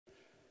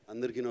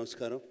అందరికీ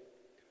నమస్కారం.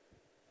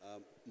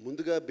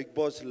 ముందుగా బిగ్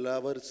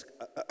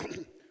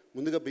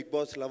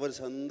బాస్ లవర్స్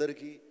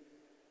అందరికీ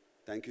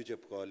థ్యాంక్ యూ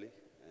చెప్పుకోవాలి.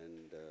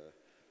 అండ్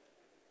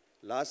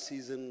లాస్ట్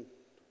సీజన్,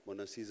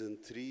 మొన్న season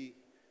 3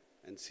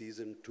 and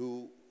season 2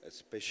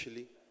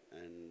 especially,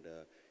 and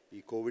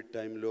ఈ కోవిడ్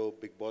టైంలో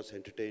big boss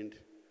entertained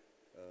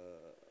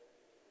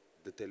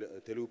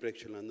Telugu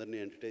ప్రేక్షకులందరినీ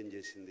entertain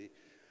చేసింది.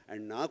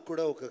 అండ్ నాకు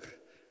కూడా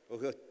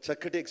ఒక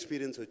చక్కటి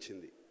ఎక్స్పీరియన్స్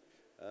వచ్చింది.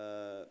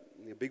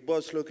 బిగ్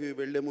బాస్లోకి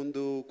వెళ్ళే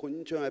ముందు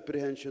కొంచెం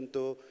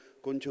అప్రిహెన్షన్తో,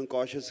 కొంచెం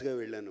కాషియస్గా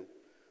వెళ్ళాను.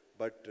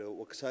 బట్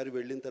ఒకసారి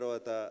వెళ్ళిన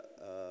తర్వాత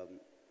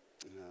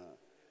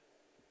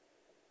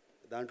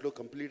దాంట్లో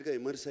కంప్లీట్గా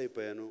ఇమర్స్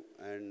అయిపోయాను.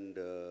 అండ్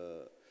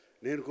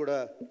నేను కూడా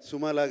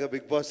సుమాలాగా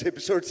బిగ్ బాస్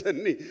ఎపిసోడ్స్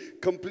అన్నీ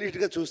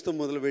కంప్లీట్గా చూస్తూ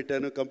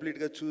మొదలుపెట్టాను.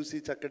 కంప్లీట్గా చూసి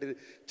చక్కటి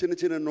చిన్న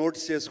చిన్న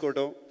నోట్స్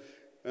చేసుకోవడం,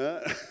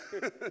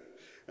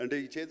 అంటే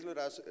ఈ చేతిలో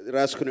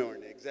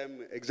రాసుకునేవాడిని.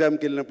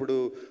 ఎగ్జామ్కి వెళ్ళినప్పుడు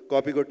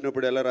కాపీ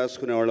కొట్టినప్పుడు ఎలా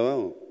రాసుకునేవాళ్ళం,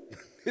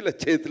 ఇలా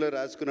చేతిలో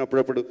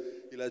రాసుకున్నప్పుడప్పుడు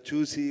ఇలా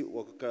చూసి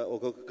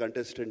ఒక్కొక్క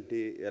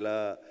కంటెస్టెంట్ని ఎలా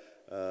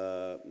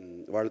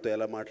వాళ్ళతో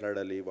ఎలా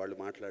మాట్లాడాలి, వాళ్ళు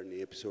మాట్లాడిన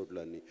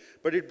ఎపిసోడ్లు అన్నీ.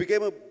 But it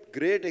became a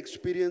great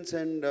experience.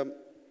 And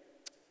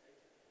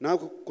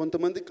నాకు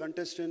కొంతమంది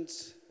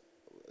కంటెస్టెంట్స్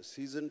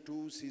సీజన్ 2,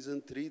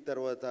 సీజన్ 3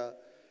 తర్వాత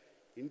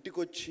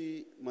ఇంటికొచ్చి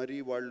మరి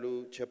వాళ్ళు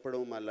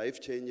చెప్పడం, మా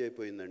లైఫ్ చేంజ్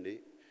అయిపోయిందండి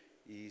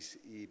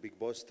ఈ బిగ్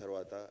బాస్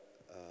తర్వాత.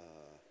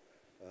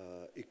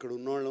 ఇక్కడ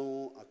ఉన్నవాళ్ళము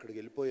అక్కడికి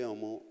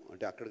వెళ్ళిపోయాము,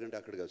 అంటే అక్కడికంటే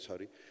అక్కడ కాదు,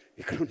 సారీ,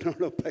 ఇక్కడ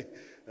ఉన్నవాళ్ళపై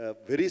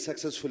వెరీ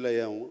సక్సెస్ఫుల్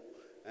అయ్యాము.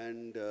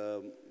 అండ్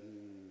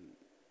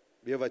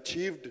we have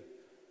achieved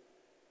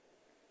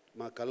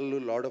మా కలలు,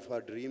 lot of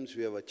our dreams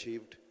we have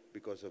achieved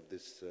because of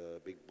this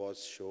Big Boss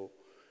show.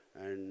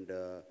 And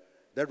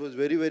that was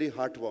very, very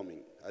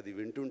heartwarming. అది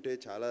వింటుంటే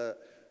చాలా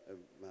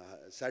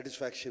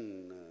satisfaction,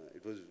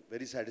 it was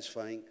very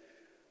satisfying.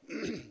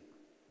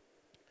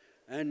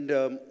 And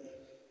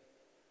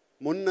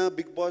మొన్న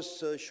big boss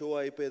show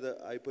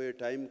అయిపోయే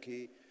టైంకి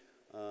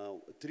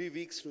 3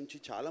 weeks నుంచి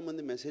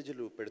చాలామంది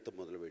మెసేజ్లు పెడతాం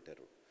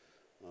మొదలుపెట్టారు.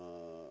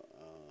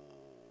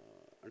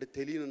 అంటే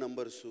తెలియని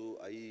నంబర్సు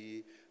అవి,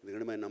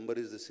 ఎందుకంటే my number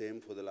is the same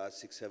for the last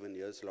 6-7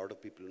 years. Lot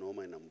of people no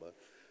my number.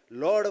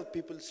 Lot of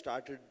people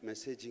started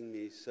messaging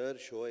me, sir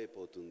show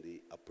అయిపోతుంది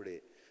అప్పుడే,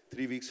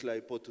 3 weeksలో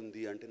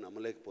అయిపోతుంది అంటే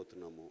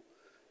నమ్మలేకపోతున్నాము,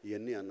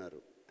 ఇవన్నీ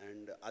అన్నారు.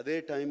 అండ్ అదే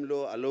టైంలో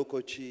అలోక్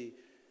వచ్చి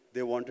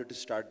they wanted to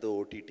start the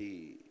OTT,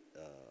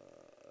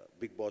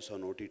 big boss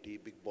on OTT,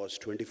 big boss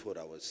 24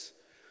 hours.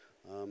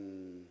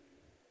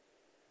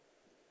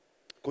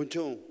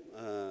 కొంచెం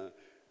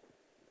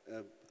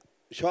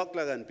షాక్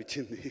లాగా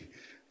అనిపించింది.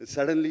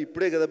 సడన్లీ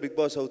ఇప్పుడే కదా బిగ్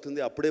బాస్ అవుతుంది,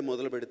 అప్పుడే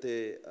మొదలు పెడితే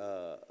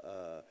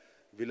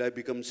will I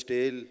become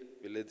stale,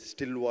 will I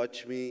still watch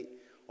me,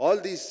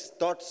 all these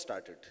thoughts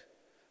started.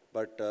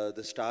 But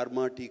the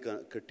Star Maa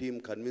team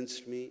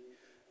convinced me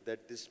that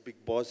this Big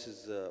Boss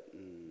is a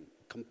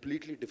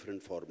completely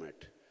different format.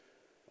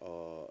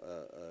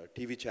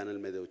 TV channel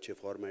మీద వచ్చే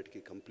ఫార్మాట్కి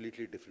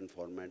completely different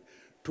format,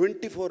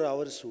 24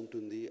 hours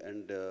ఉంటుంది.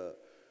 And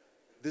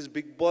this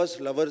Big Boss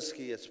lovers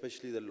ki,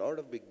 especially the lot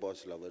of Big Boss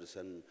lovers,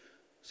 and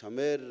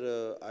somewhere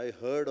I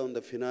heard on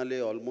the finale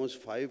almost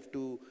 5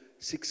 to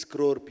 6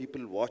 crore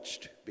people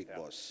watched Big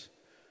Boss.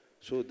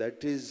 So that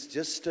is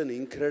just an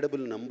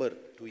incredible number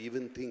to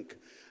even think.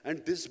 And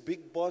this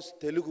Big Boss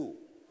Telugu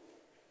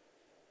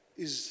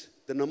is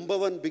the number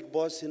 1 Big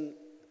Boss in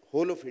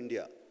whole of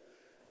India.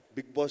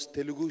 Big Boss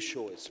Telugu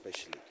show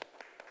especially.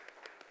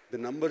 The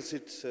numbers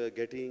it's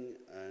getting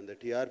and the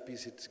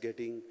TRPs it's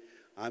getting.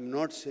 I'm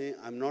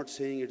not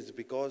saying it is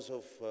because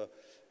of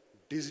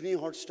Disney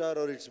Hotstar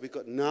or it's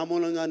because నా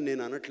మూలంగా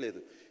నేను అనట్లేదు.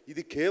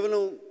 ఇది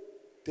కేవలం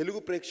తెలుగు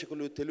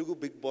ప్రేక్షకులు, Telugu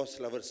big boss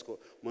lovers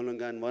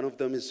మూలంగా. And one of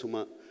them is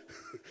Suma.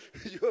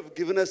 You have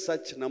given us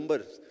such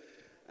numbers.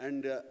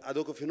 And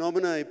అదొక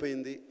phenomena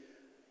అయిపోయింది.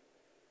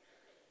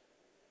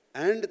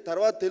 అండ్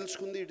తర్వాత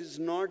తెలుసుకుంది, it is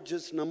not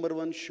just number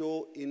 1 show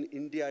in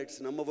India,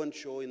 it's number 1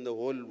 show in the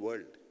whole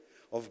world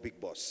of big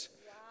boss.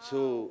 So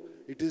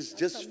it is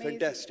just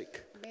fantastic.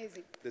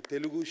 Amazing. The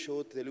Telugu show,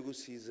 Telugu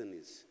season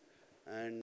is. And